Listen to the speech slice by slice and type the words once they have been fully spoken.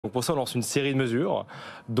Donc pour ça, on lance une série de mesures,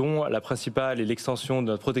 dont la principale est l'extension de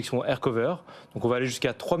notre protection AirCover. Donc on va aller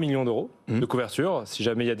jusqu'à 3 millions d'euros de couverture, si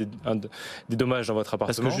jamais il y a des dommages dans votre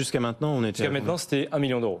appartement. Parce que jusqu'à maintenant, c'était 1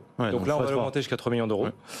 million d'euros. Ouais, donc là, on va l'augmenter jusqu'à 3 millions d'euros.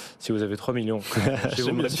 Ouais. Si vous avez 3 millions chez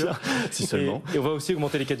vous, bien sûr. Si seulement. Et on va aussi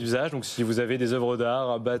augmenter les cas d'usage. Donc si vous avez des œuvres d'art,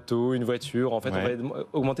 un bateau, une voiture, en fait, on va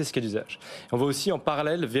augmenter ces cas d'usage. On va aussi en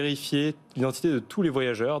parallèle vérifier l'identité de tous les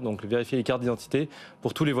voyageurs, donc vérifier les cartes d'identité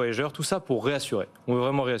pour tous les voyageurs, tout ça pour réassurer. On veut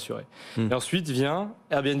vraiment réassurer. Et ensuite vient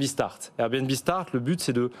Airbnb Start. Airbnb Start, le but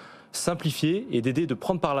c'est de simplifier et d'aider, de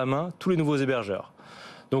prendre par la main tous les nouveaux hébergeurs.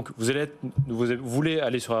 Donc vous voulez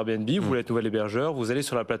aller sur Airbnb, vous voulez être nouvel hébergeur, vous allez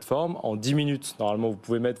sur la plateforme, en 10 minutes, normalement vous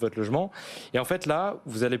pouvez mettre votre logement. Et en fait là,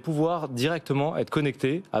 vous allez pouvoir directement être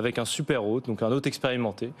connecté avec un super hôte, donc un hôte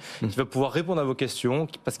expérimenté, qui va pouvoir répondre à vos questions,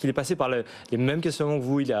 parce qu'il est passé par les mêmes questionnements que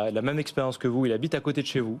vous, il a la même expérience que vous, il habite à côté de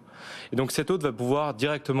chez vous. Et donc cet hôte va pouvoir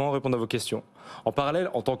directement répondre à vos questions. En parallèle,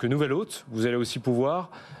 en tant que nouvel hôte, vous allez aussi pouvoir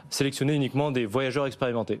sélectionner uniquement des voyageurs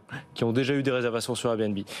expérimentés, qui ont déjà eu des réservations sur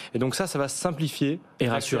Airbnb. Et donc ça va simplifier et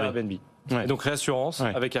rassurer Airbnb. Et donc réassurance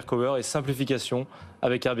avec AirCover et simplification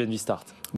avec Airbnb Start.